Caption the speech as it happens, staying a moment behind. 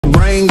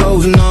brain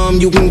goes numb,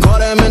 you can call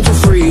that mental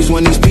freeze.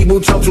 When these people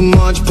talk too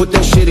much, put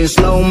that shit in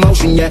slow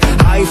motion. Yeah,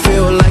 I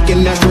feel like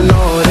an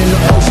astronaut in the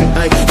ocean.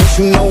 Ay, what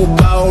you know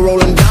about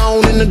rolling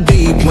down in the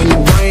deep? When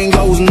your brain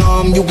goes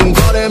numb, you can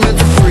call that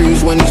mental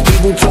freeze. When these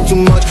people talk too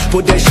much,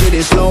 put that shit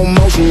in slow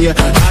motion. Yeah,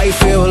 I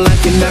feel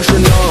like an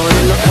astronaut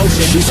in the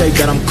ocean. She say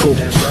that I'm cool,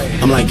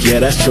 I'm like, yeah,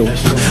 that's true.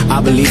 I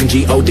believe in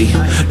G-O-D,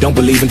 don't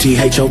believe in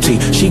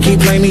T-H-O-T. She keep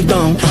playing me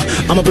dumb,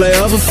 I'm a player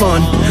for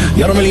fun.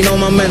 Y'all don't really know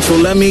my mental,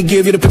 let me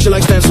give you the picture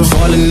like stencil.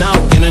 Falling out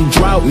in a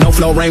drought, no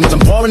flow rain was I'm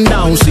pouring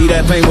down. See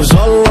that pain was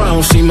all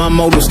around, see my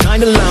mode was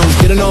kinda lounge.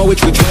 Didn't know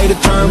which way to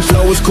turn,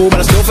 flow was cool but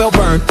I still felt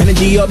burned.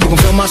 Energy up, you can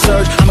feel my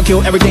surge, I'ma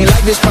kill everything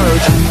like this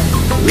purge.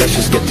 Let's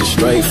just get this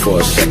straight for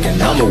a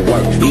second, I'ma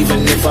work,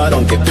 even if I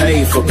don't get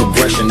paid for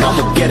progression.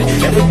 I'ma get it,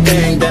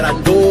 everything that I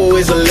do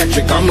is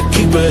electric. I'ma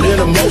keep it in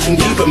motion,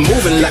 keep it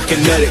moving like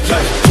kinetic.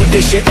 Like, put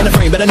this shit in a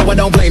frame, but I know I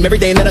don't blame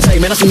everything that I say.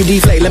 Man, I see you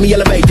deflate, let me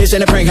elevate, this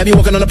ain't a prank. Have you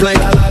walking on a plane?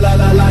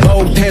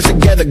 Both hands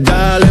together,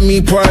 God, let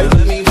me pray.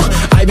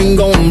 I been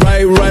going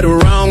right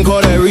around,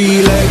 call that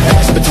relay.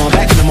 Pass the baton,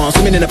 back in the mall,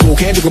 swimming in the pool,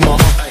 can't you come on?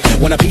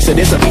 When a piece of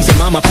this, a piece of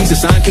mine, my piece of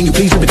sign. Can you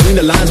please read between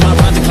the lines? My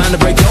rhymes decline to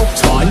break your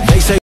spine. They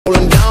say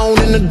rolling down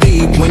in the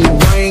deep. When your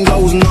brain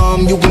goes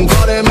numb, you can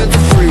call that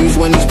mental freeze.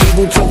 When these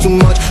people talk too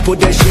much, put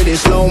that shit in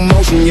slow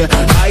motion. Yeah,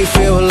 I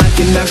feel like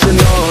an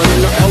astronaut in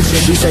the ocean.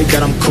 She say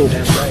that I'm cool,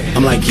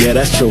 I'm like, yeah,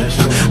 that's true.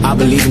 I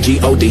believe in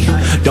G-O-D,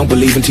 don't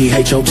believe in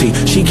T-H-O-T.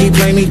 She keep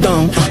playing me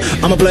dumb,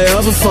 I'm a player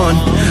for fun.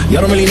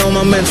 Y'all don't really know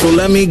my mental,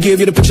 let me give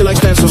you the picture like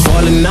stencil.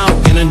 Falling out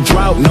in a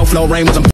drought, no flow rain was I'm